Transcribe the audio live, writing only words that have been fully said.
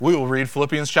we will read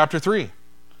Philippians chapter 3,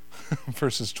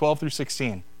 verses 12 through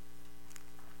 16.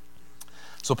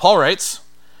 So Paul writes,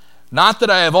 "Not that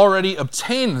I have already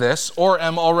obtained this or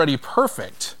am already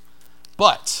perfect,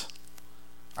 but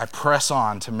I press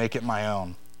on to make it my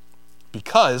own,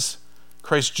 because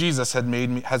Christ Jesus has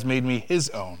made me his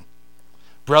own.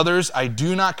 Brothers, I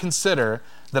do not consider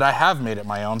that I have made it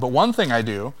my own, but one thing I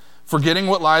do, forgetting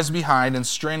what lies behind and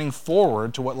straining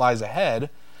forward to what lies ahead,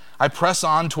 I press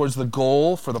on towards the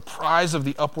goal for the prize of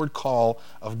the upward call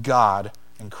of God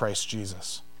in Christ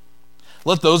Jesus.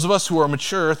 Let those of us who are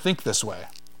mature think this way.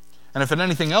 And if in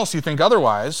anything else you think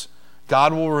otherwise,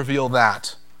 God will reveal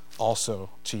that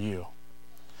also to you.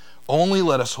 Only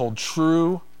let us hold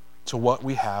true to what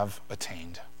we have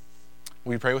attained."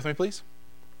 Will you pray with me, please?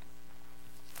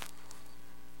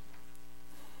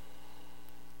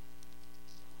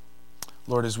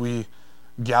 Lord, as we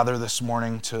gather this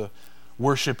morning to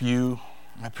worship you,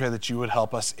 I pray that you would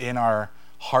help us in our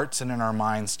hearts and in our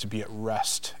minds to be at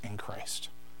rest in Christ,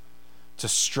 to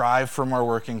strive from our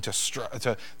working, to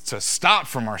stop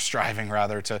from our striving,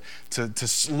 rather, to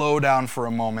slow down for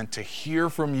a moment, to hear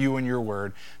from you and your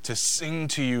word, to sing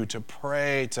to you, to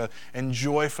pray, to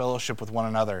enjoy fellowship with one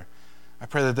another. I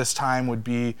pray that this time would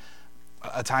be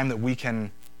a time that we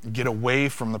can get away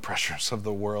from the pressures of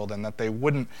the world and that they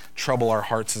wouldn't trouble our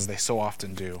hearts as they so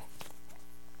often do.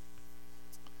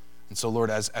 And so, Lord,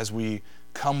 as we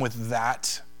come with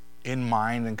that in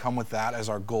mind and come with that as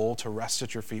our goal to rest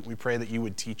at your feet, we pray that you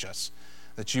would teach us,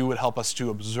 that you would help us to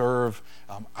observe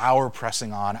our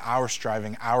pressing on, our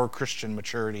striving, our Christian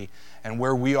maturity, and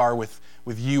where we are with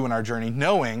you in our journey,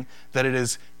 knowing that it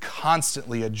is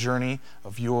constantly a journey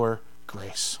of your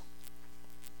grace.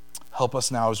 Help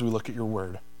us now as we look at your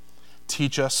word.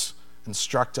 Teach us,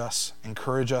 instruct us,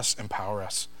 encourage us, empower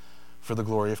us for the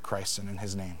glory of Christ, and in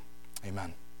his name,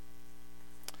 amen.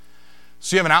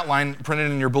 So you have an outline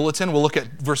printed in your bulletin. We'll look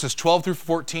at verses 12 through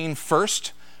 14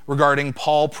 first, regarding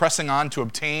Paul pressing on to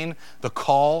obtain the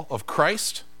call of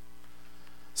Christ.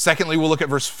 Secondly, we'll look at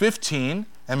verse 15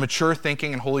 and mature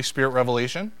thinking and Holy Spirit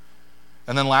revelation.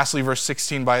 And then lastly, verse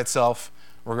 16 by itself,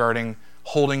 regarding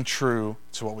holding true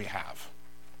to what we have.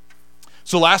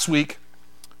 So last week,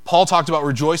 Paul talked about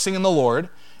rejoicing in the Lord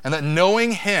and that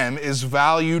knowing him is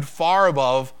valued far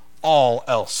above all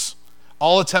else,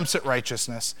 all attempts at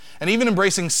righteousness, and even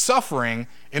embracing suffering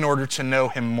in order to know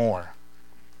him more.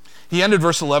 He ended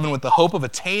verse 11 with the hope of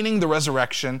attaining the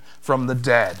resurrection from the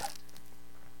dead.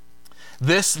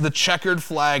 This, the checkered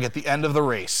flag at the end of the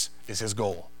race, is his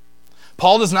goal.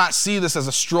 Paul does not see this as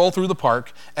a stroll through the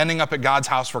park, ending up at God's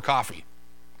house for coffee.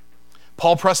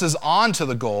 Paul presses on to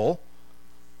the goal.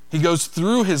 He goes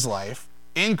through his life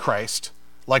in Christ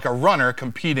like a runner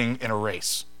competing in a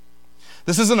race.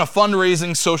 This isn't a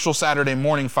fundraising social Saturday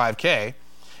morning 5K.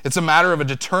 It's a matter of a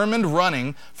determined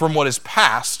running from what is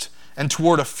past and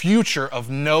toward a future of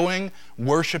knowing,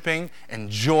 worshiping,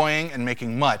 enjoying, and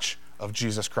making much of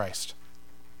Jesus Christ.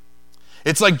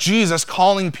 It's like Jesus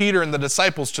calling Peter and the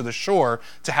disciples to the shore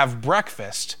to have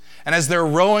breakfast, and as they're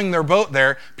rowing their boat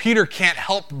there, Peter can't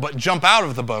help but jump out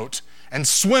of the boat and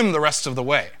swim the rest of the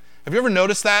way. Have you ever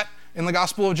noticed that in the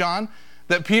Gospel of John?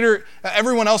 That Peter,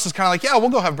 everyone else is kind of like, yeah, we'll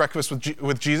go have breakfast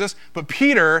with Jesus, but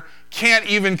Peter can't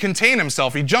even contain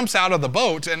himself. He jumps out of the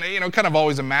boat and, kind of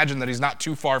always imagine that he's not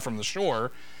too far from the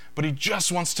shore, but he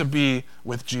just wants to be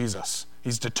with Jesus.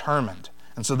 He's determined.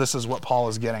 And so this is what Paul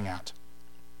is getting at.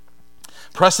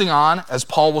 Pressing on, as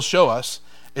Paul will show us,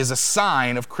 is a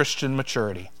sign of Christian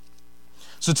maturity.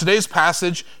 So today's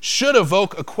passage should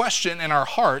evoke a question in our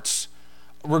hearts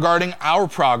regarding our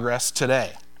progress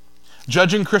today.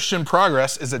 Judging Christian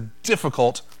progress is a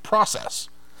difficult process.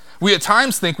 We at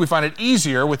times think we find it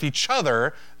easier with each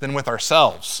other than with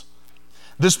ourselves.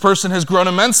 This person has grown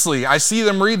immensely. I see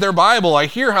them read their Bible. I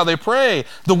hear how they pray.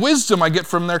 The wisdom I get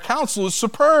from their counsel is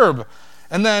superb.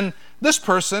 And then this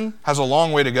person has a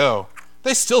long way to go.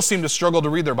 They still seem to struggle to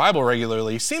read their Bible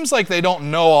regularly. Seems like they don't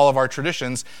know all of our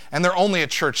traditions, and they're only at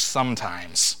church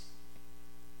sometimes.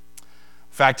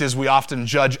 Fact is, we often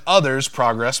judge others'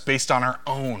 progress based on our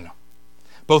own,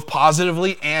 both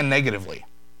positively and negatively.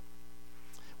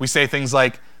 We say things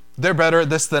like, they're better at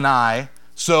this than I,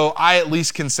 so I at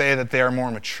least can say that they are more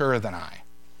mature than I.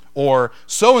 Or,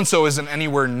 so-and-so isn't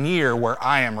anywhere near where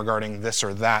I am regarding this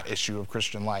or that issue of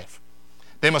Christian life.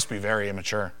 They must be very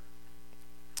immature.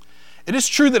 It is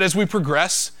true that as we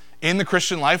progress in the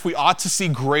Christian life, we ought to see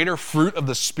greater fruit of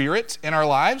the Spirit in our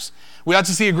lives. We ought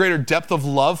to see a greater depth of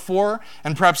love for,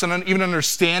 and perhaps even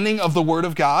understanding of the Word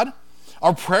of God.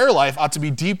 Our prayer life ought to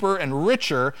be deeper and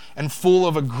richer and full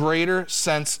of a greater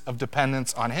sense of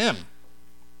dependence on Him.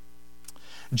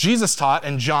 Jesus taught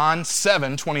in John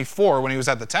 7:24 when he was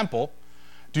at the temple,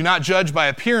 "Do not judge by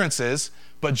appearances,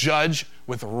 but judge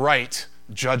with right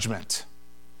judgment."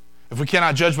 If we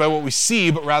cannot judge by what we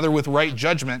see, but rather with right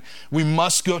judgment, we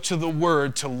must go to the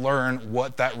Word to learn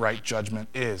what that right judgment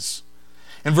is.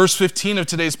 In verse 15 of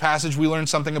today's passage, we learn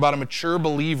something about a mature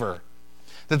believer,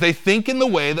 that they think in the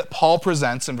way that Paul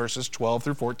presents in verses 12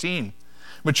 through 14.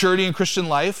 Maturity in Christian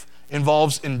life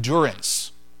involves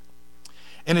endurance.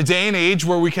 In a day and age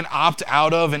where we can opt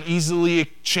out of and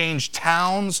easily change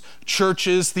towns,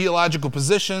 churches, theological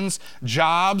positions,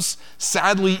 jobs,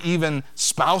 sadly even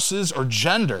spouses or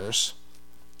genders,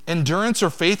 endurance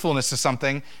or faithfulness to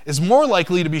something is more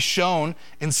likely to be shown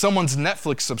in someone's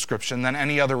Netflix subscription than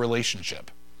any other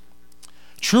relationship.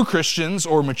 True Christians,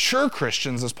 or mature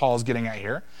Christians, as Paul is getting at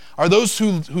here, are those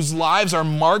whose lives are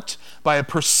marked by a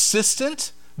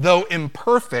persistent, though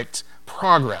imperfect,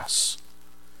 progress.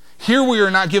 Here we are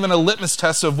not given a litmus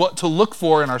test of what to look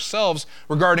for in ourselves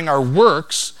regarding our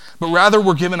works, but rather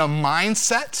we're given a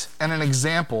mindset and an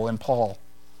example in Paul.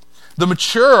 The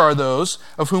mature are those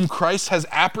of whom Christ has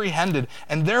apprehended,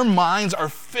 and their minds are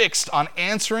fixed on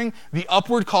answering the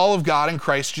upward call of God in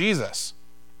Christ Jesus.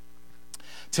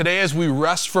 Today, as we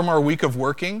rest from our week of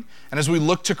working, and as we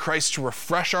look to Christ to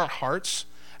refresh our hearts,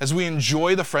 as we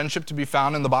enjoy the friendship to be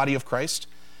found in the body of Christ,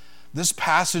 this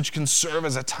passage can serve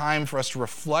as a time for us to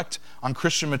reflect on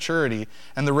Christian maturity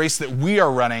and the race that we are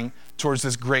running towards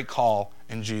this great call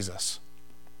in Jesus.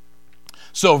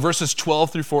 So, verses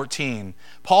 12 through 14,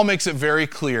 Paul makes it very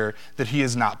clear that he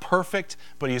is not perfect,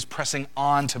 but he is pressing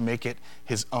on to make it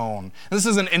his own. And this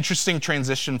is an interesting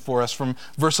transition for us from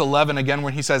verse 11 again,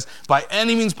 when he says, "By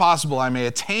any means possible I may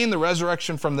attain the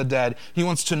resurrection from the dead." He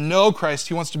wants to know Christ.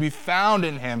 He wants to be found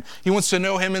in him. He wants to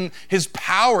know him in his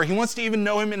power. He wants to even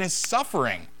know him in his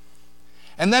suffering.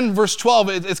 And then verse 12,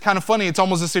 it's kind of funny. It's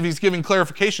almost as if he's giving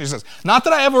clarification. He says, "Not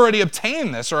that I have already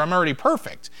obtained this or I'm already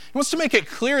perfect." He wants to make it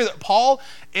clear that Paul,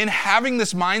 in having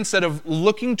this mindset of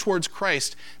looking towards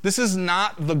Christ, this is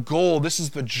not the goal, this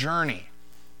is the journey.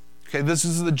 Okay, this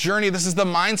is the journey, this is the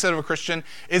mindset of a Christian,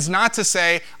 is not to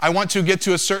say, I want to get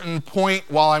to a certain point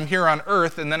while I'm here on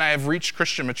earth and then I have reached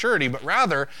Christian maturity, but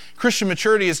rather, Christian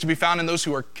maturity is to be found in those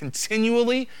who are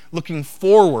continually looking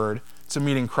forward to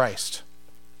meeting Christ.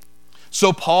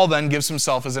 So Paul then gives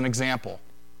himself as an example.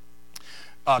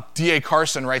 D.A.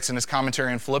 Carson writes in his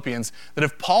commentary on Philippians that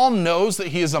if Paul knows that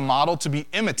he is a model to be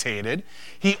imitated,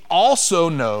 he also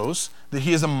knows that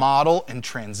he is a model in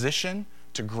transition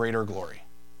to greater glory.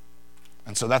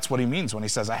 And so that's what he means when he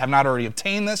says, I have not already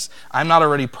obtained this, I'm not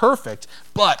already perfect,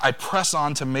 but I press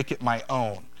on to make it my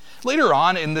own. Later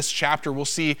on in this chapter, we'll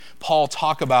see Paul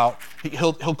talk about,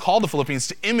 he'll call the Philippians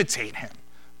to imitate him.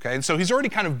 Okay, and so he's already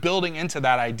kind of building into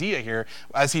that idea here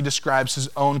as he describes his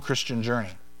own Christian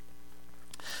journey.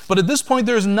 But at this point,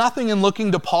 there's nothing in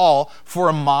looking to Paul for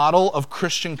a model of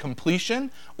Christian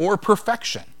completion or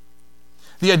perfection.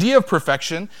 The idea of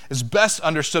perfection is best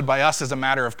understood by us as a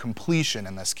matter of completion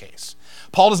in this case.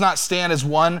 Paul does not stand as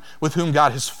one with whom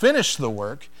God has finished the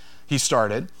work he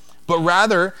started, but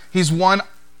rather he's one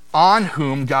on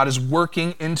whom God is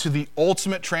working into the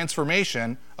ultimate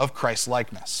transformation of Christ's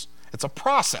likeness. It's a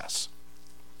process.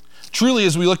 Truly,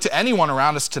 as we look to anyone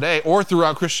around us today, or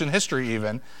throughout Christian history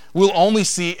even, we'll only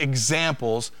see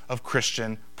examples of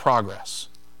Christian progress.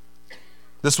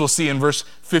 This we'll see in verse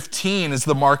 15 is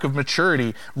the mark of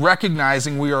maturity,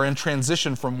 recognizing we are in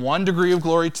transition from one degree of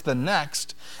glory to the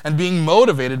next, and being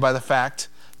motivated by the fact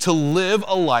to live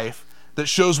a life that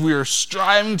shows we are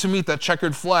striving to meet that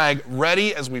checkered flag,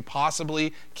 ready as we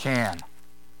possibly can.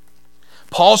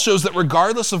 Paul shows that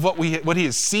regardless of what he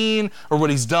has seen or what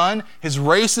he's done, his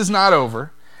race is not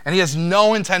over, and he has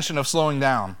no intention of slowing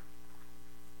down.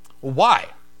 Well, why?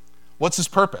 What's his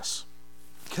purpose?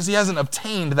 Because he hasn't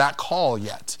obtained that call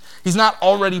yet. He's not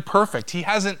already perfect. He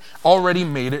hasn't already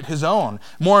made it his own.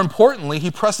 More importantly,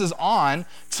 he presses on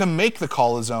to make the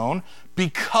call his own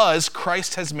because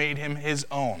Christ has made him his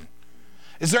own.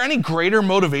 Is there any greater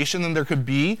motivation than there could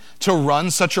be to run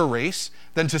such a race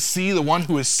than to see the one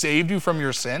who has saved you from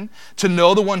your sin, to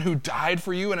know the one who died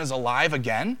for you and is alive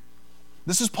again?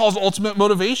 This is Paul's ultimate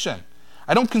motivation.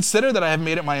 I don't consider that I have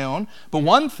made it my own, but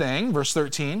one thing, verse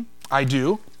 13, I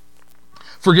do.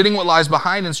 Forgetting what lies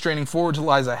behind and straining forward to what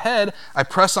lies ahead, I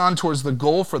press on towards the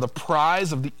goal for the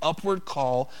prize of the upward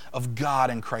call of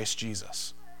God in Christ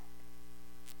Jesus.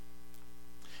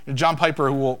 John Piper,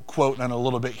 who we'll quote in a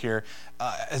little bit here,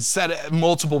 has said at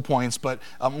multiple points, but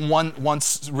one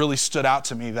once really stood out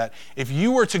to me, that if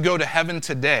you were to go to heaven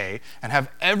today and have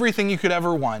everything you could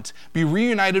ever want, be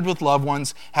reunited with loved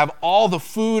ones, have all the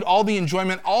food, all the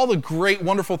enjoyment, all the great,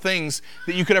 wonderful things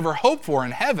that you could ever hope for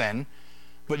in heaven,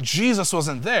 but Jesus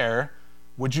wasn't there,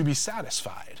 would you be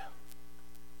satisfied?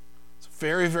 It's a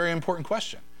very, very important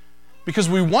question. Because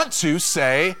we want to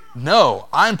say, no,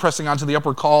 I'm pressing on to the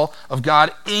upward call of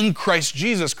God in Christ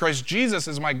Jesus. Christ Jesus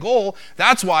is my goal.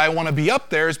 That's why I want to be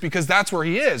up there, is because that's where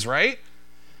he is, right?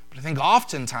 But I think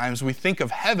oftentimes we think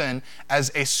of heaven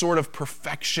as a sort of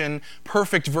perfection,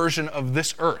 perfect version of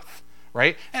this earth,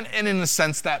 right? And in a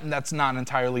sense that's not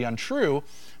entirely untrue,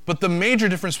 but the major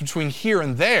difference between here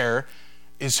and there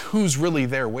is who's really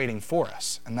there waiting for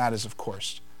us. And that is, of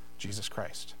course, Jesus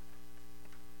Christ.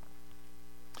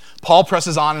 Paul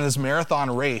presses on in his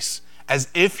marathon race as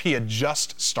if he had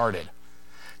just started.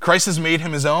 Christ has made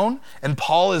him his own, and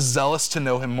Paul is zealous to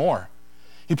know him more.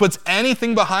 He puts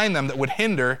anything behind them that would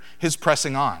hinder his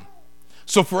pressing on.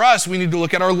 So for us, we need to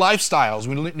look at our lifestyles.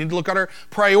 We need to look at our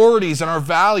priorities and our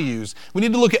values. We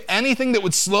need to look at anything that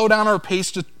would slow down our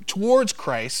pace towards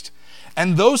Christ,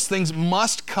 and those things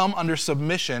must come under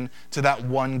submission to that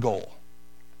one goal.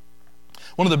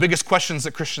 One of the biggest questions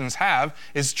that Christians have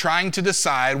is trying to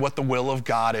decide what the will of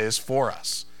God is for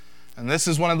us. And this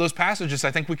is one of those passages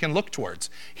I think we can look towards.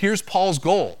 Here's Paul's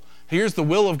goal. Here's the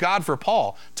will of God for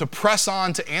Paul, to press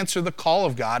on to answer the call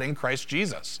of God in Christ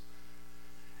Jesus.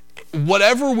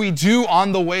 Whatever we do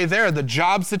on the way there, the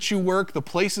jobs that you work, the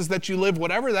places that you live,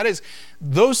 whatever that is,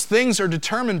 those things are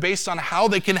determined based on how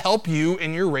they can help you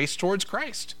in your race towards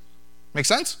Christ. Make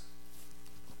sense?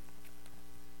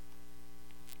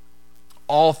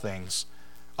 All things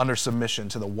under submission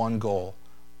to the one goal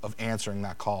of answering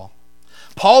that call.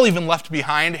 Paul even left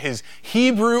behind his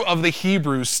Hebrew of the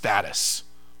Hebrews status,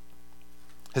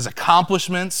 his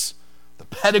accomplishments, the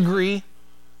pedigree.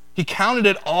 He counted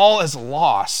it all as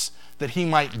loss that he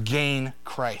might gain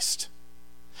Christ.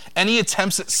 Any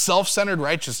attempts at self-centered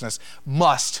righteousness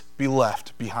must be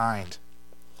left behind.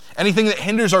 Anything that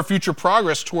hinders our future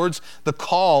progress towards the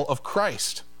call of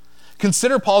Christ.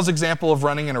 Consider Paul's example of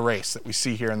running in a race that we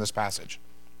see here in this passage.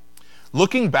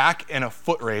 Looking back in a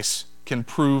foot race can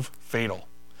prove fatal.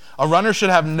 A runner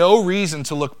should have no reason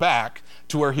to look back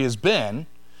to where he has been.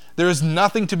 There is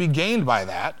nothing to be gained by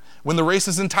that when the race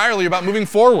is entirely about moving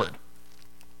forward.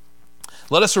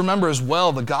 Let us remember as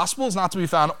well, the gospel is not to be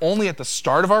found only at the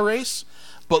start of our race,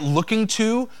 but looking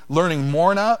to, learning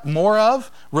more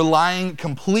of, relying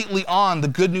completely on the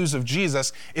good news of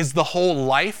Jesus is the whole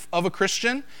life of a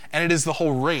Christian, and it is the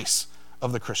whole race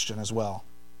of the Christian as well.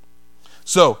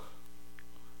 So,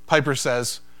 Piper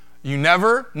says, you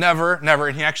never,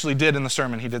 and he actually did in the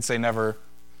sermon, he did say never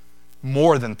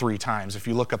more than 3 times. If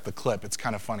you look up the clip, it's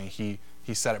kind of funny. He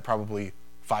said it probably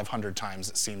 500 times,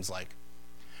 it seems like.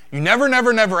 You never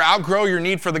outgrow your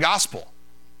need for the gospel.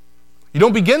 You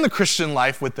don't begin the Christian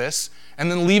life with this and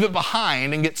then leave it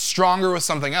behind and get stronger with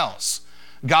something else.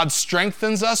 God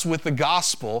strengthens us with the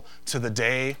gospel to the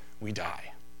day we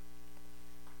die.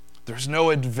 There's no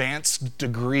advanced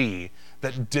degree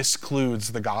that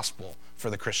discludes the gospel for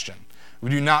the Christian. We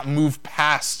do not move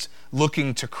past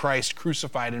looking to Christ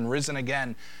crucified and risen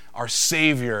again, our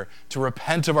Savior, to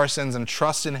repent of our sins and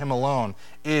trust in him alone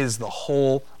is the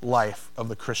whole life of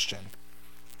the Christian.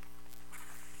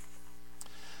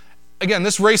 Again,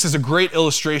 this race is a great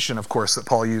illustration, of course, that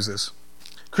Paul uses.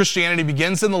 Christianity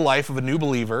begins in the life of a new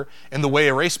believer in the way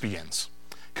a race begins.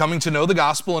 Coming to know the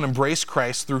gospel and embrace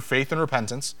Christ through faith and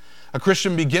repentance, a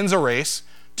Christian begins a race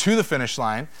to the finish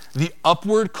line, the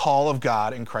upward call of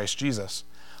God in Christ Jesus.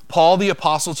 Paul, the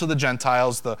apostle to the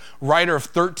Gentiles, the writer of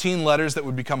 13 letters that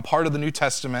would become part of the New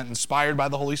Testament, inspired by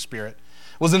the Holy Spirit,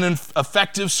 was an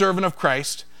effective servant of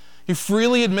Christ. He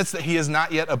freely admits that he has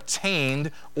not yet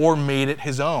obtained or made it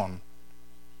his own.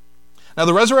 Now,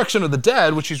 the resurrection of the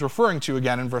dead, which he's referring to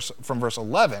again from verse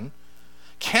 11,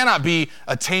 cannot be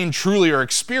attained truly or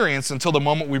experienced until the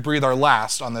moment we breathe our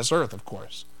last on this earth, of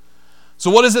course. So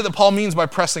what is it that Paul means by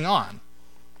pressing on?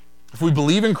 If we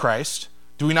believe in Christ,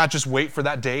 do we not just wait for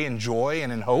that day in joy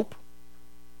and in hope?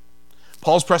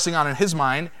 Paul's pressing on in his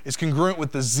mind is congruent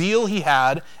with the zeal he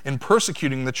had in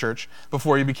persecuting the church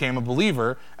before he became a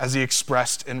believer, as he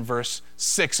expressed in verse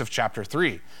 6 of chapter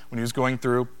 3, when he was going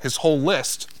through his whole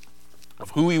list of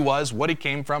who he was, what he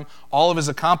came from, all of his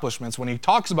accomplishments. When he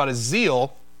talks about his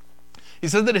zeal, he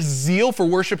said that his zeal for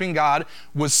worshiping God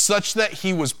was such that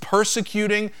he was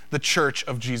persecuting the church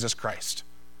of Jesus Christ.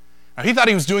 Now, he thought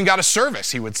he was doing God a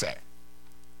service, he would say.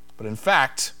 But in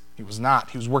fact, he He was not.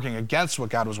 He was working against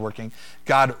what God was working.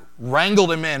 God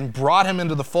wrangled him in, brought him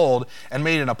into the fold, and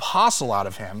made an apostle out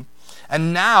of him.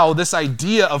 And now this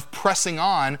idea of pressing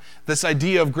on, this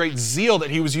idea of great zeal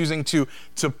that he was using to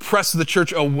press the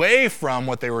church away from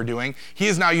what they were doing, he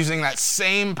is now using that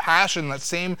same passion, that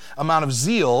same amount of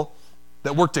zeal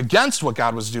that worked against what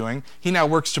God was doing. He now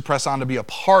works to press on to be a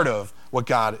part of what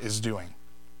God is doing.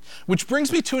 Which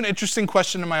brings me to an interesting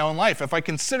question in my own life. If I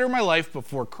consider my life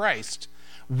before Christ,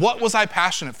 what was I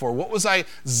passionate for? What was I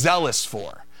zealous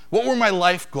for? What were my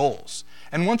life goals?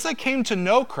 And once I came to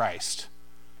know Christ,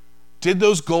 did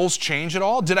those goals change at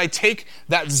all? Did I take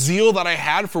that zeal that I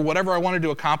had for whatever I wanted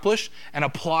to accomplish and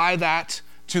apply that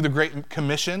to the Great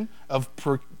Commission of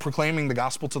proclaiming the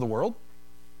gospel to the world?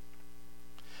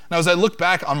 Now, as I look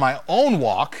back on my own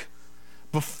walk,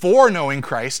 before knowing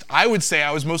Christ, I would say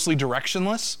I was mostly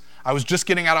directionless. I was just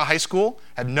getting out of high school,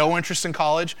 had no interest in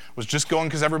college, was just going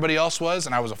because everybody else was,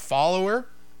 and I was a follower.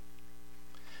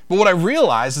 But what I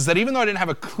realized is that even though I didn't have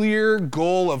a clear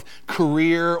goal of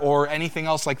career or anything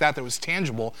else like that was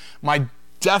tangible, my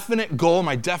definite goal,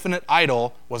 my definite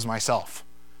idol was myself.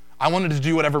 I wanted to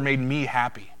do whatever made me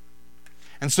happy.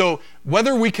 And so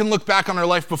whether we can look back on our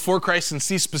life before Christ and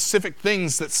see specific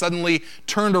things that suddenly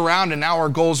turned around and now our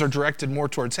goals are directed more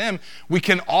towards him, we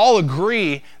can all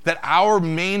agree that our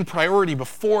main priority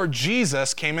before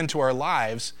Jesus came into our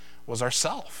lives was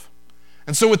ourself.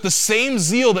 And so with the same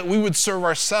zeal that we would serve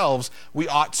ourselves, we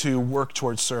ought to work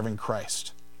towards serving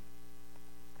Christ.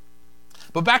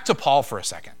 But back to Paul for a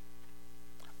second.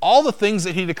 All the things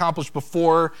that he'd accomplished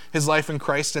before his life in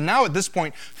Christ, and now at this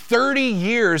point, 30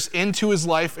 years into his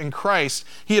life in Christ,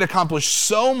 he had accomplished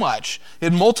so much. He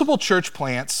had multiple church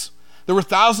plants. There were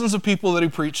thousands of people that he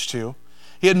preached to.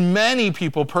 He had many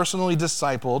people personally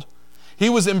discipled. He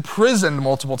was imprisoned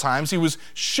multiple times. He was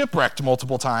shipwrecked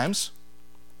multiple times.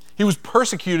 He was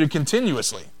persecuted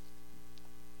continuously.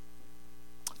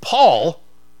 Paul,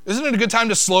 isn't it a good time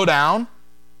to slow down?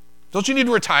 Don't you need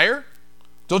to retire?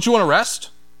 Don't you want to rest?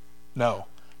 No.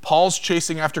 Paul's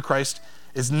chasing after Christ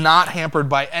is not hampered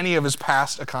by any of his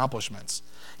past accomplishments.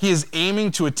 He is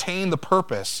aiming to attain the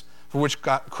purpose for which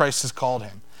Christ has called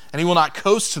him. And he will not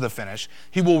coast to the finish.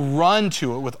 He will run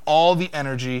to it with all the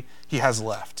energy he has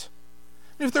left.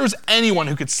 If there was anyone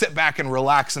who could sit back and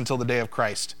relax until the day of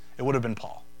Christ, it would have been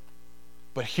Paul.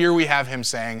 But here we have him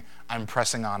saying, I'm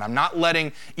pressing on. I'm not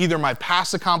letting either my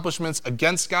past accomplishments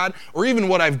against God or even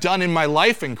what I've done in my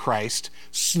life in Christ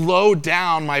slow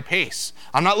down my pace.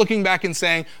 I'm not looking back and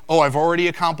saying, oh, I've already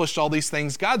accomplished all these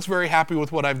things. God's very happy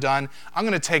with what I've done. I'm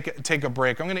going to take a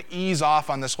break. I'm going to ease off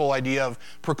on this whole idea of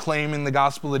proclaiming the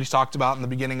gospel that he talked about in the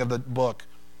beginning of the book,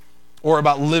 or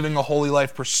about living a holy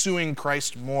life, pursuing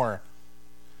Christ more.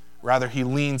 Rather, he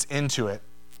leans into it.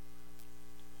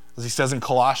 As he says in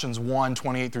Colossians 1,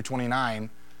 28 through 29,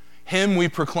 him we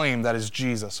proclaim, that is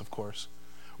Jesus, of course,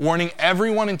 warning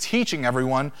everyone and teaching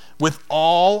everyone with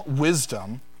all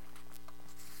wisdom,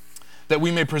 that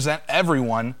we may present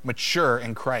everyone mature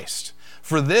in Christ.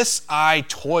 For this I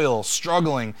toil,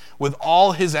 struggling with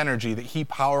all his energy that he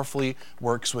powerfully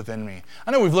works within me.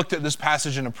 I know we've looked at this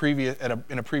passage in a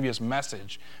previous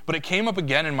message, but it came up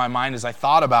again in my mind as I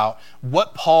thought about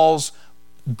what Paul's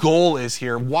goal is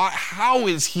here. How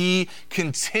is he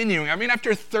continuing? I mean,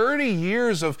 after 30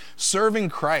 years of serving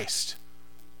Christ,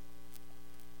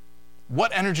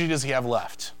 what energy does he have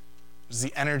left? It's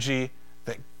the energy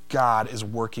that God is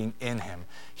working in him.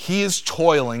 He is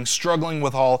toiling, struggling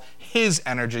with all his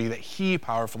energy that he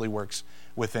powerfully works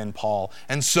within Paul.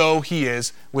 And so he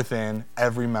is within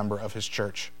every member of his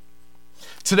church.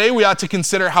 Today we ought to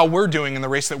consider how we're doing in the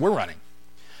race that we're running.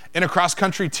 In a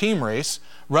cross-country team race,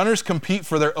 runners compete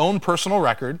for their own personal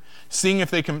record, seeing if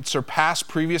they can surpass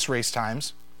previous race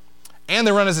times, and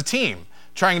they run as a team,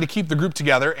 trying to keep the group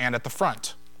together and at the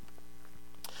front.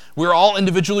 We're all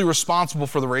individually responsible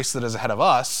for the race that is ahead of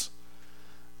us,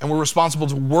 and we're responsible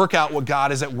to work out what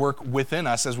God is at work within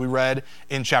us, as we read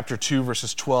in chapter 2,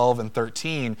 verses 12 and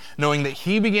 13, knowing that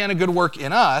he began a good work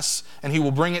in us, and he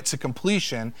will bring it to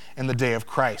completion in the day of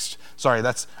Christ. Sorry,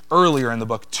 that's earlier in the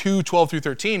book. 2, 12 through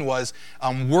 13 was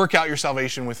work out your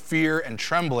salvation with fear and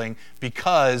trembling,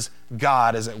 because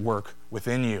God is at work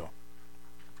within you.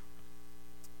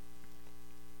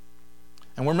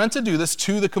 And we're meant to do this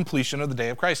to the completion of the day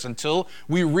of Christ, until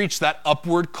we reach that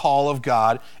upward call of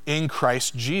God in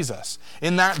Christ Jesus.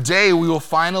 In that day, we will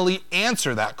finally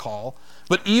answer that call.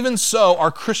 But even so,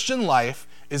 our Christian life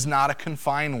is not a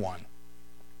confined one.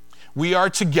 We are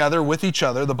together with each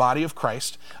other, the body of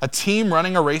Christ, a team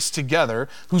running a race together,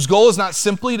 whose goal is not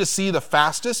simply to see the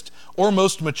fastest or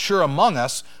most mature among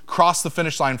us cross the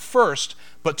finish line first,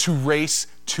 but to race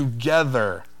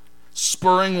together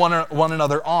spurring one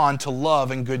another on to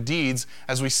love and good deeds,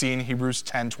 as we see in Hebrews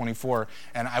 10:24.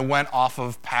 And I went off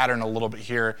of pattern a little bit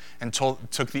here and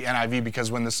took the NIV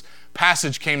because when this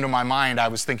passage came to my mind, I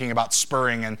was thinking about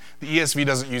spurring, and the ESV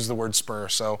doesn't use the word spur,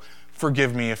 so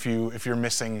forgive me if you're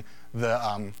missing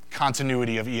the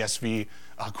continuity of ESV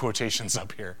quotations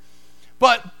up here.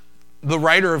 But the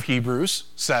writer of Hebrews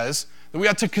says that we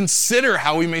have to consider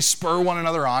how we may spur one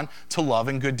another on to love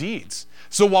and good deeds.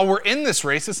 So while we're in this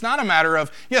race, it's not a matter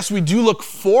of, yes, we do look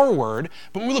forward,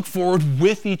 but we look forward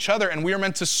with each other, and we are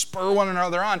meant to spur one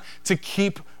another on to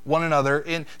keep one another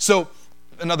in. So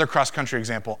another cross-country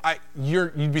example.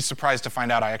 You'd be surprised to find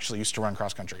out I actually used to run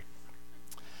cross-country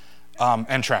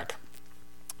and track.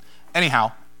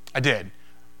 Anyhow, I did.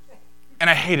 And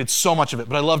I hated so much of it,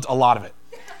 but I loved a lot of it.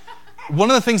 One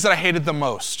of the things that I hated the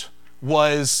most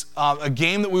was a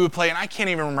game that we would play, and I can't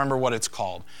even remember what it's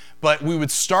called, but we would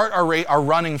start our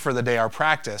running for the day, our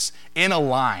practice, in a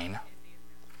line.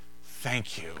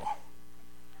 Thank you.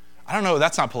 I don't know,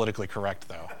 that's not politically correct,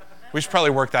 though. We should probably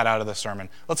work that out of the sermon.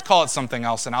 Let's call it something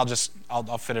else, and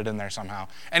I'll fit it in there somehow.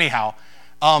 Anyhow,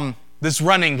 this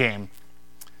running game.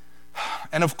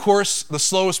 And of course, the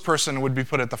slowest person would be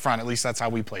put at the front. At least that's how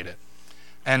we played it.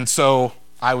 And so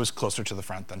I was closer to the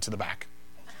front than to the back.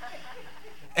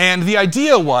 And the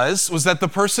idea was that the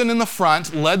person in the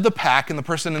front led the pack, and the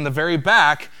person in the very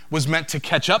back was meant to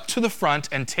catch up to the front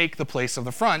and take the place of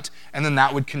the front, and then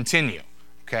that would continue,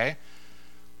 okay?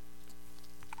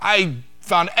 I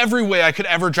found every way I could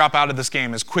ever drop out of this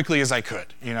game as quickly as I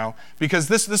could, because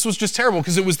this was just terrible,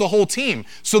 because it was the whole team.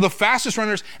 So the fastest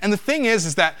runners, and the thing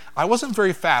is that I wasn't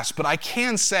very fast, but I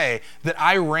can say that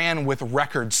I ran with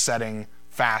record-setting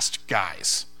fast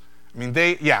guys. I mean,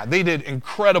 they did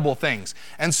incredible things.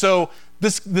 And so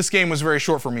this game was very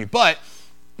short for me. But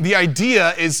the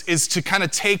idea is to kind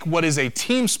of take what is a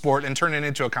team sport and turn it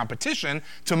into a competition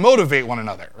to motivate one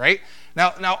another, right?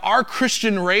 Now our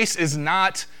Christian race is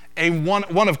not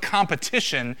one of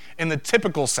competition in the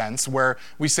typical sense, where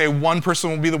we say one person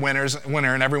will be the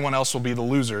winner and everyone else will be the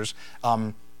losers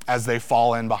as they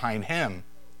fall in behind him.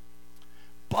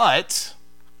 But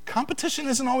competition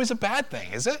isn't always a bad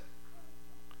thing, is it?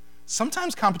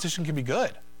 Sometimes competition can be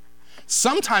good.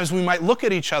 Sometimes we might look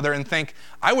at each other and think,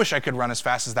 I wish I could run as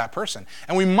fast as that person.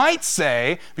 And we might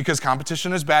say, because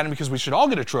competition is bad and because we should all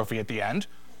get a trophy at the end,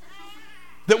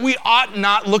 that we ought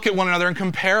not look at one another and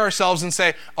compare ourselves and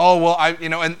say, oh, well,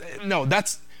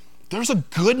 there's a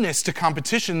goodness to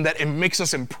competition that it makes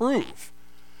us improve.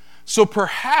 So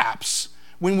perhaps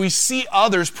when we see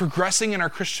others progressing in our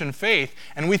Christian faith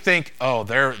and we think, oh,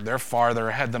 they're farther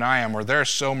ahead than I am, or they're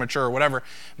so mature, or whatever,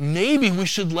 maybe we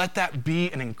should let that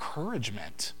be an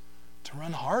encouragement to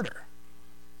run harder.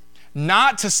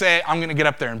 Not to say, I'm going to get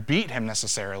up there and beat him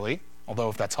necessarily, although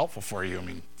if that's helpful for you,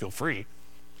 feel free.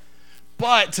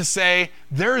 But to say,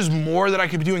 there is more that I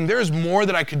could be doing, there is more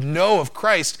that I could know of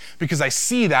Christ because I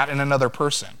see that in another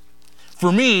person.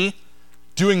 For me,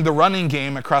 doing the running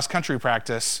game at cross-country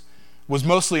practice was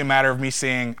mostly a matter of me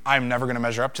saying, I'm never going to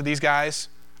measure up to these guys.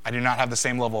 I do not have the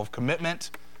same level of commitment,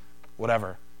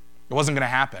 whatever. It wasn't going to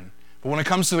happen. But when it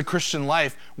comes to the Christian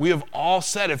life, we have all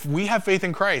said, if we have faith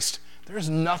in Christ, there is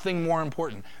nothing more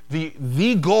important.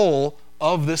 The goal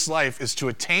of this life is to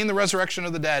attain the resurrection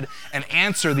of the dead and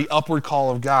answer the upward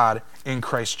call of God in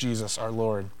Christ Jesus our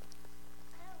Lord.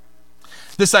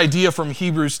 This idea from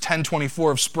Hebrews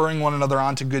 10:24 of spurring one another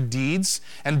on to good deeds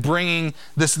and bringing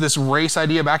this race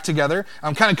idea back together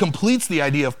kind of completes the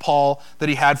idea of Paul that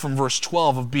he had from verse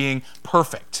 12 of being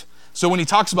perfect. So when he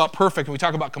talks about perfect, when we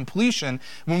talk about completion,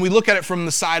 when we look at it from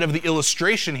the side of the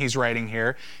illustration he's writing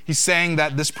here, he's saying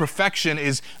that this perfection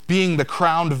is being the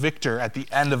crowned victor at the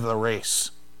end of the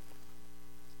race.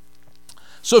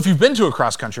 So if you've been to a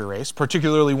cross-country race,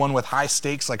 particularly one with high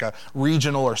stakes like a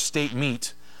regional or state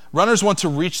meet, runners want to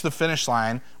reach the finish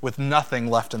line with nothing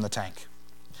left in the tank.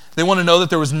 They want to know that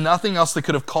there was nothing else that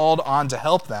could have called on to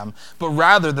help them, but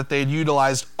rather that they had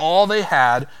utilized all they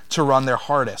had to run their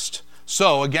hardest.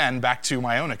 So again, back to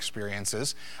my own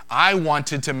experiences, I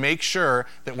wanted to make sure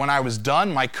that when I was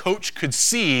done, my coach could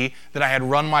see that I had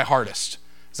run my hardest.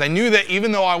 Because I knew that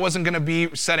even though I wasn't going to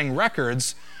be setting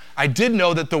records, I did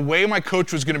know that the way my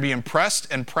coach was going to be impressed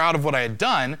and proud of what I had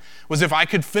done was if I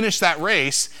could finish that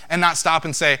race and not stop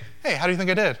and say, hey, how do you think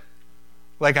I did?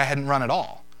 Like I hadn't run at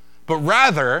all. But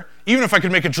rather, even if I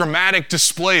could make a dramatic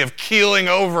display of keeling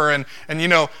over and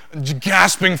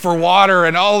gasping for water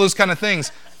and all those kind of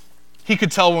things, he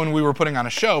could tell when we were putting on a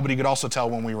show, but he could also tell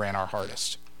when we ran our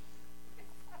hardest.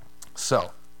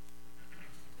 So,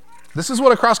 this is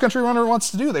what a cross-country runner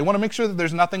wants to do. They want to make sure that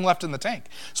there's nothing left in the tank.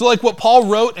 So like what Paul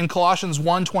wrote in Colossians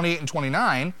 1:28 and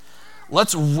 29,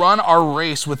 Let's run our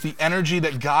race with the energy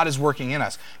that God is working in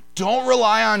us. Don't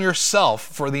rely on yourself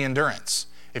for the endurance.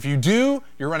 If you do,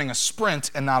 you're running a sprint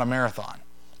and not a marathon.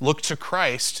 Look to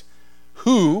Christ,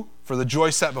 who, for the joy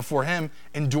set before him,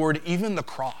 endured even the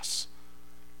cross.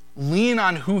 Lean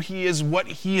on who he is, what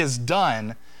he has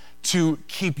done to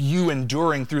keep you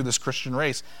enduring through this Christian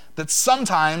race that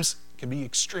sometimes can be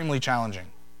extremely challenging.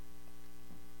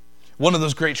 One of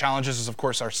those great challenges is, of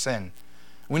course, our sin.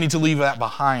 We need to leave that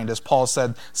behind, as Paul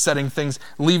said, forgetting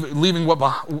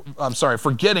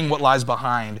what lies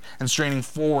behind and straining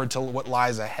forward to what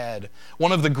lies ahead.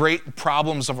 One of the great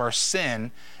problems of our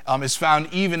sin is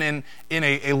found even in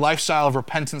a lifestyle of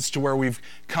repentance, to where we've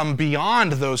come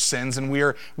beyond those sins and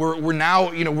we're now,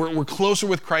 we're closer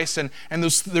with Christ, and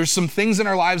there's some things in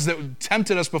our lives that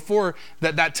tempted us before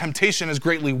that temptation is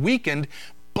greatly weakened,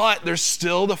 but there's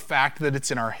still the fact that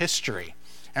it's in our history.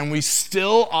 And we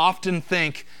still often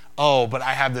think, oh, but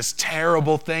I have this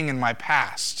terrible thing in my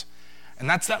past. And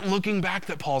that's that looking back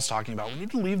that Paul's talking about. We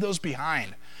need to leave those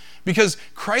behind. Because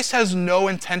Christ has no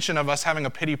intention of us having a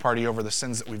pity party over the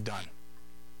sins that we've done.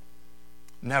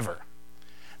 Never.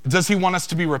 Does he want us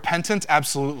to be repentant?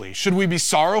 Absolutely. Should we be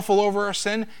sorrowful over our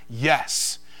sin?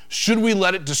 Yes. Should we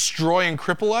let it destroy and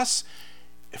cripple us?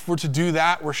 If we're to do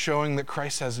that, we're showing that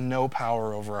Christ has no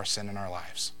power over our sin in our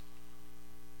lives.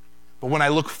 But when I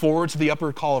look forward to the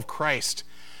upward call of Christ,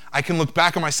 I can look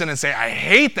back on my sin and say, I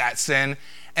hate that sin,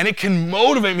 and it can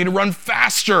motivate me to run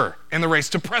faster in the race,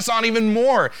 to press on even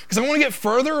more, because I want to get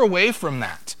further away from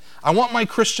that. I want my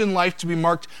Christian life to be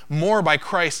marked more by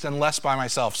Christ and less by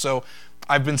myself. So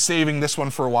I've been saving this one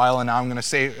for a while, and now I'm going to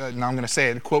say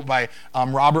it. A quote by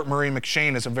Robert Murray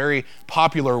McShane is a very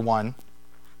popular one,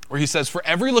 where he says, for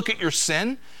every look at your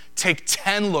sin, take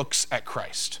 10 looks at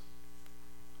Christ.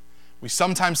 We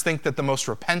sometimes think that the most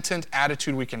repentant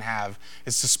attitude we can have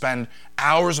is to spend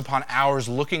hours upon hours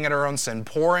looking at our own sin,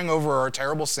 poring over our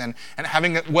terrible sin, and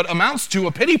having what amounts to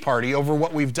a pity party over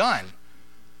what we've done.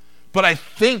 But I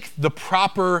think the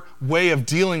proper way of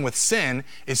dealing with sin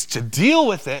is to deal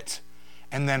with it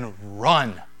and then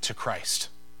run to Christ.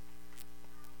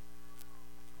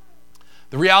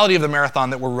 The reality of the marathon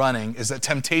that we're running is that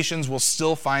temptations will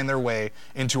still find their way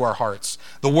into our hearts.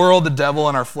 The world, the devil,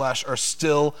 and our flesh are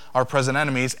still our present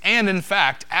enemies. And in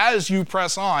fact, as you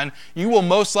press on, you will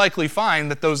most likely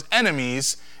find that those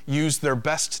enemies use their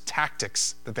best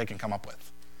tactics that they can come up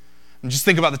with. And just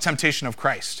think about the temptation of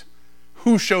Christ.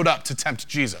 Who showed up to tempt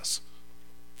Jesus?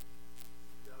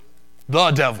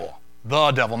 The devil.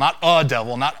 The devil, not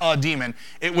a demon.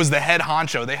 It was the head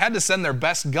honcho. They had to send their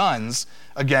best guns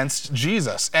against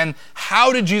Jesus. And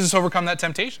how did Jesus overcome that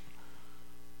temptation?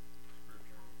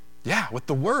 Yeah, with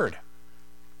the word.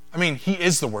 I mean, he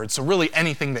is the word, so really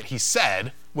anything that he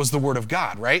said was the word of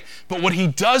God, right? But what he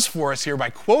does for us here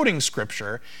by quoting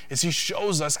scripture is he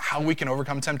shows us how we can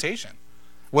overcome temptation,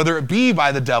 whether it be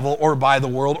by the devil or by the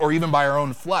world or even by our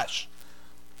own flesh.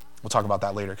 We'll talk about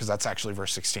that later, because that's actually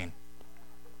verse 16.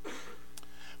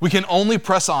 We can only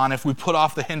press on if we put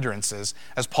off the hindrances,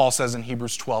 as Paul says in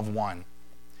Hebrews 12:1.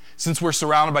 Since we're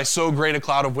surrounded by so great a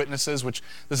cloud of witnesses, which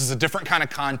this is a different kind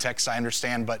of context, I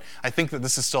understand, but I think that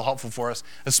this is still helpful for us,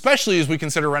 especially as we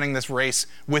consider running this race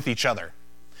with each other.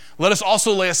 Let us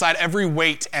also lay aside every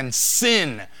weight and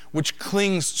sin which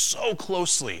clings so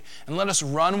closely, and let us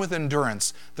run with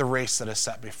endurance the race that is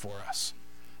set before us.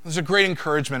 There's a great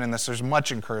encouragement in this. There's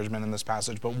much encouragement in this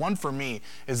passage, but one for me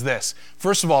is this.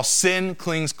 First of all, sin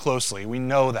clings closely. We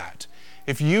know that.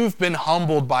 If you've been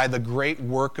humbled by the great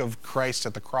work of Christ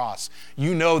at the cross,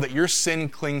 you know that your sin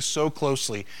clings so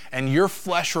closely, and your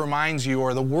flesh reminds you,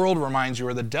 or the world reminds you,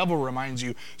 or the devil reminds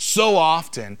you so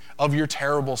often of your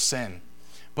terrible sin.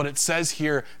 But it says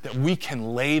here that we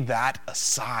can lay that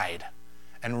aside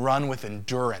and run with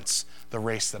endurance the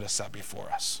race that is set before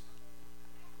us.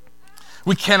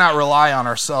 We cannot rely on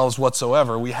ourselves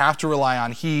whatsoever. We have to rely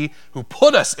on he who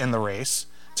put us in the race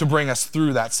to bring us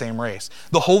through that same race.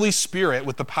 The Holy Spirit,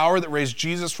 with the power that raised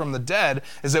Jesus from the dead,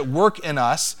 is at work in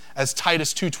us, as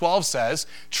Titus 2:12 says,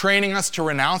 training us to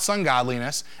renounce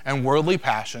ungodliness and worldly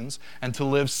passions and to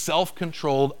live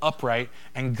self-controlled, upright,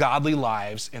 and godly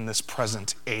lives in this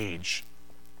present age.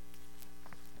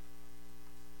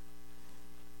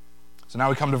 So now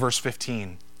we come to verse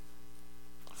 15,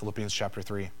 Philippians chapter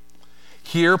 3.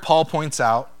 Here, Paul points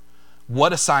out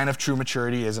what a sign of true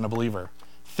maturity is in a believer,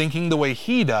 thinking the way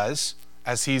he does,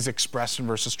 as he's expressed in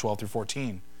verses 12 through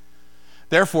 14.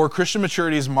 Therefore, Christian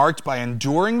maturity is marked by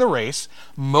enduring the race,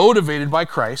 motivated by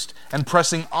Christ, and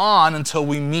pressing on until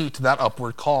we meet that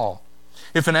upward call.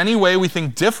 If in any way we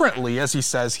think differently, as he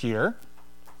says here,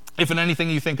 if in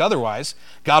anything you think otherwise,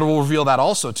 God will reveal that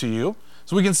also to you.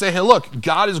 So we can say, hey, look,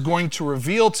 God is going to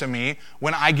reveal to me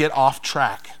when I get off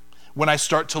track, when I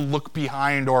start to look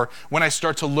behind, or when I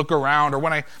start to look around, or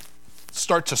when I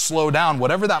start to slow down,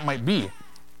 whatever that might be.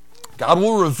 God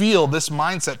will reveal this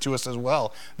mindset to us as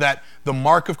well, that the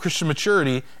mark of Christian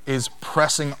maturity is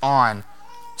pressing on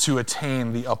to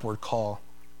attain the upward call.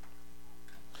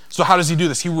 So how does he do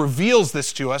this? He reveals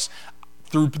this to us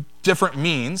through different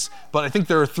means, but I think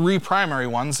there are three primary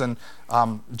ones, and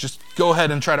just go ahead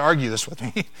and try to argue this with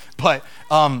me. But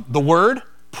the word,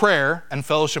 prayer, and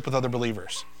fellowship with other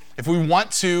believers. If we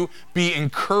want to be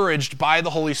encouraged by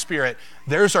the Holy Spirit,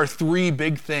 there's our three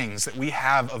big things that we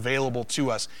have available to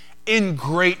us in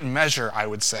great measure, I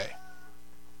would say.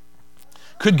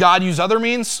 Could God use other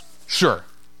means? Sure.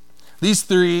 These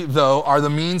three, though, are the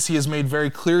means he has made very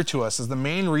clear to us as the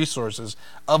main resources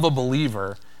of a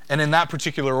believer, and in that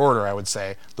particular order, I would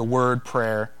say, the word,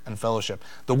 prayer, and fellowship.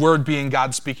 The word being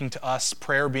God speaking to us,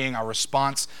 prayer being our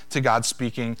response to God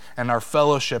speaking, and our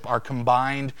fellowship, our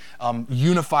combined,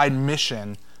 unified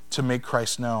mission to make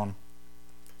Christ known.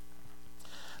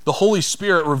 The Holy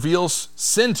Spirit reveals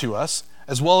sin to us,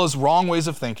 as well as wrong ways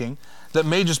of thinking that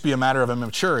may just be a matter of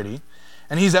immaturity,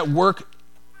 and he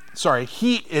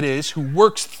it is who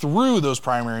works through those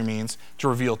primary means to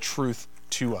reveal truth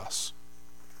to us.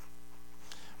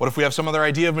 What if we have some other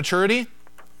idea of maturity?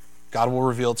 God will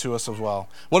reveal to us as well.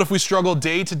 What if we struggle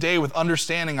day to day with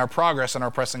understanding our progress and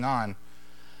our pressing on?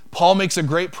 Paul makes a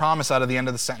great promise out of the end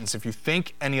of the sentence. If you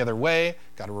think any other way,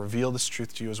 God will reveal this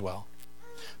truth to you as well.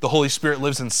 The Holy Spirit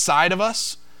lives inside of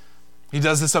us. He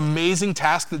does this amazing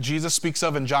task that Jesus speaks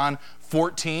of in John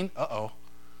 14.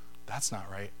 That's not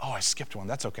right. Oh, I skipped one.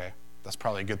 That's okay. That's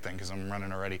probably a good thing because I'm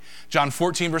running already. John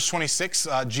 14, verse 26,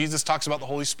 Jesus talks about the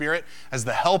Holy Spirit as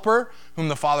the helper whom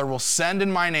the Father will send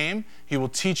in my name. He will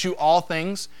teach you all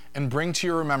things and bring to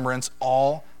your remembrance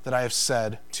all that I have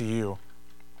said to you.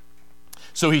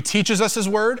 So he teaches us his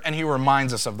word and he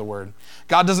reminds us of the word.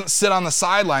 God doesn't sit on the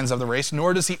sidelines of the race,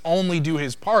 nor does he only do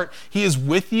his part. He is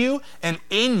with you and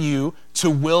in you to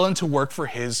will and to work for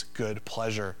his good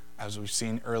pleasure, as we've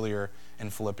seen earlier in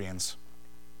Philippians.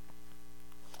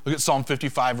 Look at Psalm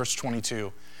 55, verse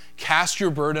 22. Cast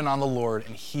your burden on the Lord,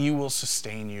 and he will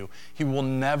sustain you. He will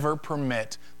never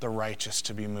permit the righteous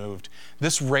to be moved.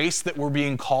 This race that we're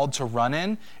being called to run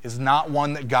in is not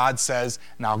one that God says,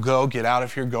 now go, get out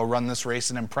of here, go run this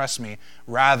race and impress me.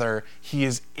 Rather, he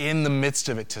is in the midst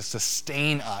of it to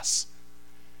sustain us.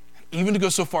 Even to go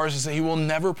so far as to say he will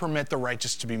never permit the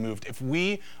righteous to be moved. If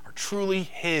we are truly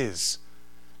his,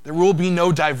 there will be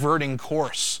no diverting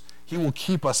course. He will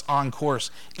keep us on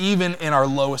course, even in our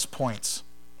lowest points.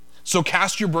 So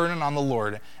cast your burden on the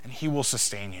Lord, and he will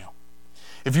sustain you.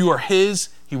 If you are his,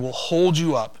 he will hold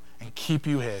you up and keep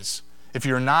you his. If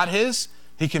you're not his,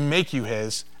 he can make you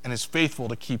his and is faithful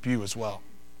to keep you as well.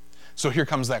 So here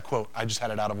comes that quote. I just had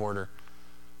it out of order.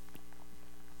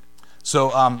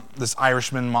 So this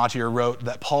Irishman, Mottier, wrote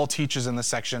that Paul teaches in this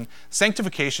section,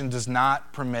 sanctification does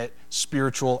not permit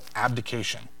spiritual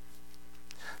abdication.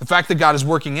 The fact that God is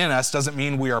working in us doesn't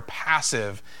mean we are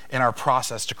passive in our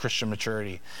process to Christian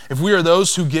maturity. If we are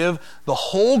those who give the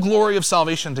whole glory of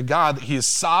salvation to God, that he is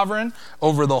sovereign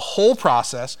over the whole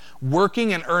process,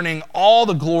 working and earning all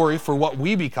the glory for what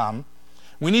we become,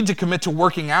 we need to commit to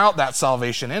working out that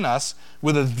salvation in us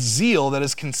with a zeal that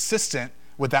is consistent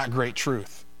with that great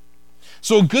truth.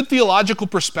 So a good theological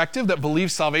perspective that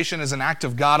believes salvation is an act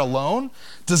of God alone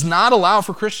does not allow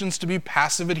for Christians to be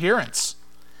passive adherents.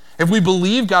 If we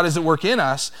believe God is at work in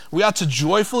us, we ought to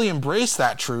joyfully embrace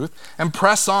that truth and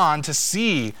press on to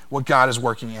see what God is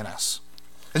working in us.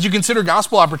 As you consider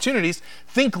gospel opportunities,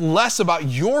 think less about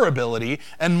your ability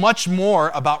and much more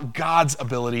about God's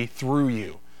ability through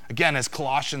you. Again, as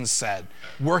Colossians said,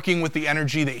 working with the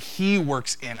energy that he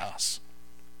works in us.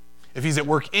 If he's at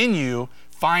work in you,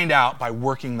 find out by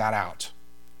working that out.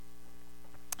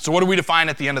 So what do we define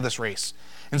at the end of this race?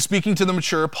 In speaking to the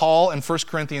mature, Paul in 1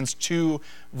 Corinthians 2,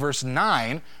 verse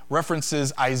 9,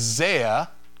 references Isaiah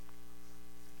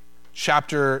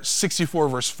chapter 64,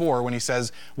 verse 4, when he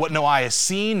says, what no eye has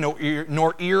seen,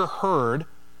 nor ear heard,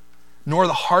 nor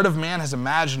the heart of man has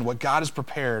imagined what God has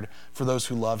prepared for those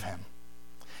who love him.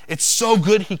 It's so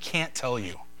good he can't tell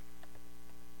you.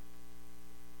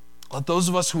 Let those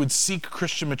of us who would seek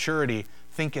Christian maturity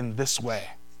think in this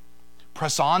way.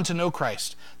 Press on to know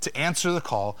Christ, to answer the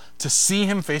call, to see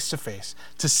him face to face,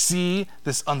 to see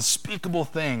this unspeakable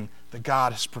thing that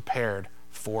God has prepared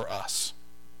for us.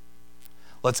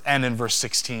 Let's end in verse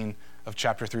 16 of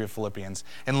chapter 3 of Philippians.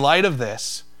 In light of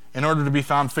this, in order to be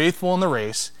found faithful in the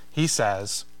race, he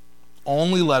says,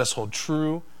 only let us hold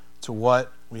true to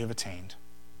what we have attained.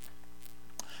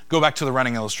 Go back to the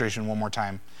running illustration one more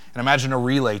time and imagine a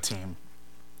relay team,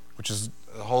 which is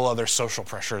a whole other social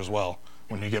pressure as well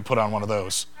when you get put on one of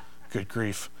those. Good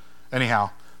grief. Anyhow,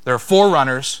 there are 4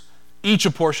 runners, each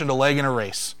apportioned a leg in a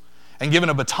race, and given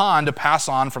a baton to pass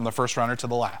on from the first runner to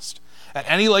the last. At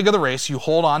any leg of the race, you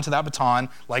hold on to that baton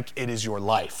like it is your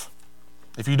life.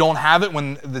 If you don't have it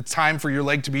when the time for your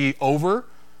leg to be over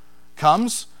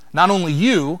comes, not only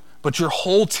you, but your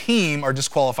whole team are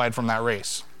disqualified from that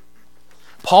race.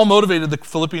 Paul motivated the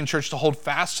Philippian church to hold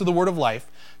fast to the word of life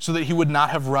so that he would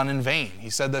not have run in vain. He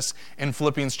said this in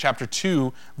Philippians chapter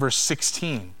 2, verse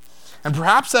 16. And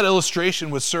perhaps that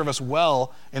illustration would serve us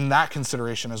well in that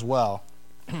consideration as well.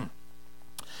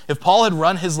 If Paul had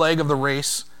run his leg of the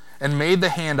race and made the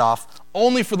handoff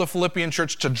only for the Philippian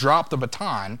church to drop the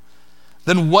baton,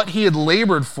 then what he had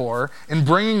labored for in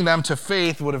bringing them to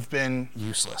faith would have been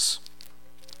useless.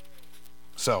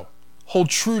 So, hold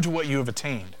true to what you have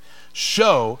attained.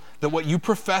 Show that what you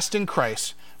professed in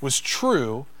Christ was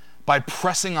true by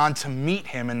pressing on to meet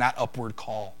him in that upward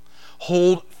call.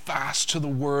 Hold fast to the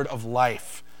word of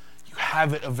life. You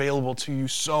have it available to you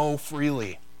so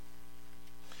freely.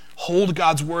 Hold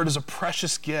God's word as a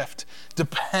precious gift.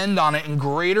 Depend on it in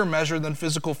greater measure than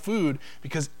physical food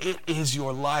because it is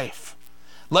your life.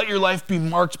 Let your life be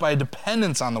marked by a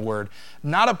dependence on the word,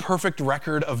 not a perfect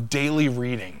record of daily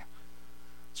reading.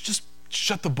 Just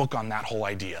shut the book on that whole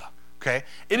idea, okay?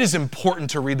 It is important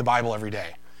to read the Bible every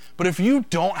day. But if you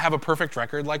don't have a perfect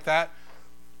record like that,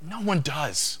 no one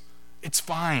does. It's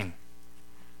fine.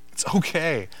 It's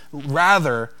okay.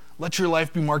 Rather, let your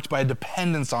life be marked by a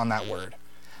dependence on that word.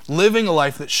 Living a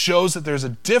life that shows that there's a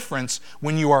difference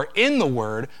when you are in the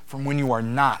word from when you are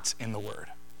not in the word.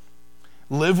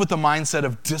 Live with the mindset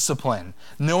of discipline,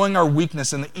 knowing our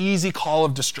weakness and the easy call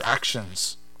of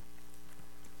distractions.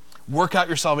 Work out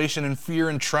your salvation in fear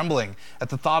and trembling at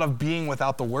the thought of being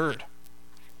without the word.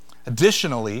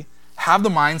 Additionally, have the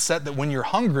mindset that when you're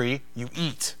hungry, you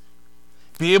eat.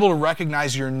 Be able to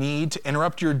recognize your need to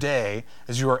interrupt your day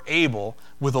as you are able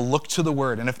with a look to the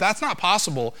word. And if that's not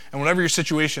possible, and whatever your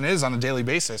situation is on a daily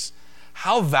basis,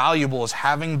 how valuable is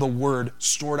having the word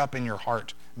stored up in your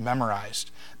heart, memorized,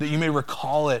 that you may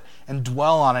recall it and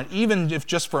dwell on it, even if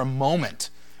just for a moment,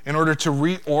 in order to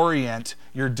reorient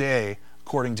your day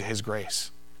according to his grace.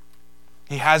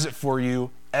 He has it for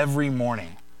you every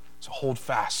morning. So hold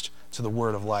fast to the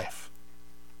word of life.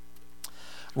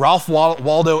 Ralph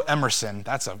Waldo Emerson,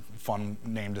 that's a fun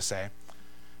name to say.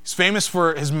 He's famous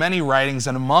for his many writings,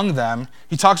 and among them,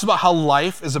 he talks about how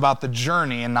life is about the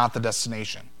journey and not the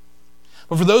destination.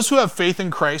 But for those who have faith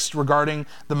in Christ regarding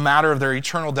the matter of their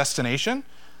eternal destination,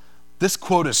 this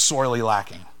quote is sorely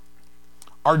lacking.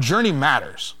 Our journey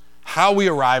matters. How we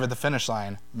arrive at the finish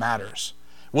line matters.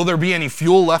 Will there be any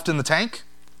fuel left in the tank?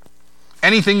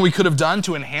 Anything we could have done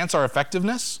to enhance our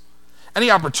effectiveness? Any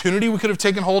opportunity we could have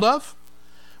taken hold of?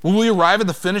 Will we arrive at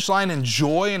the finish line in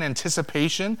joy and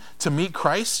anticipation to meet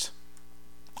Christ?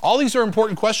 All these are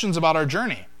important questions about our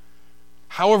journey.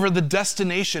 However, the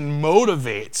destination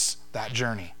motivates that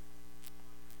journey.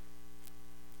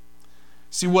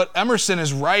 See, what Emerson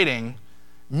is writing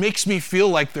makes me feel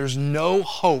like there's no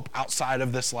hope outside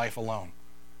of this life alone.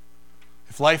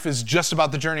 If life is just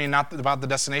about the journey and not about the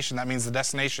destination, that means the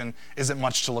destination isn't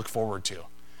much to look forward to.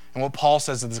 And what Paul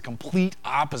says is the complete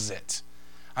opposite.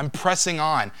 I'm pressing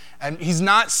on. And he's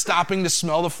not stopping to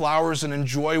smell the flowers and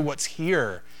enjoy what's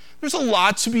here. There's a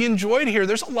lot to be enjoyed here.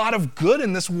 There's a lot of good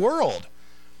in this world.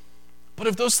 But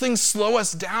if those things slow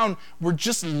us down, we're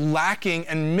just lacking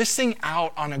and missing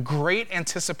out on a great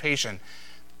anticipation.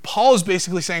 Paul is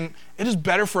basically saying it is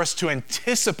better for us to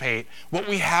anticipate what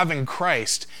we have in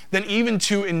Christ than even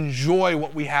to enjoy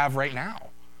what we have right now.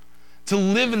 To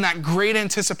live in that great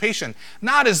anticipation,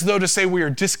 not as though to say we are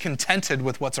discontented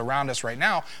with what's around us right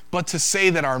now, but to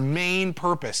say that our main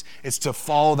purpose is to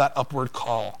follow that upward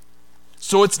call.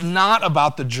 So it's not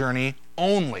about the journey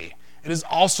only. It is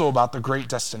also about the great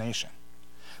destination.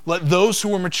 Let those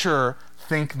who are mature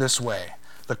think this way.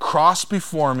 The cross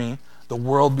before me, the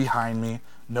world behind me,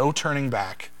 no turning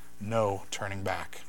back, no turning back.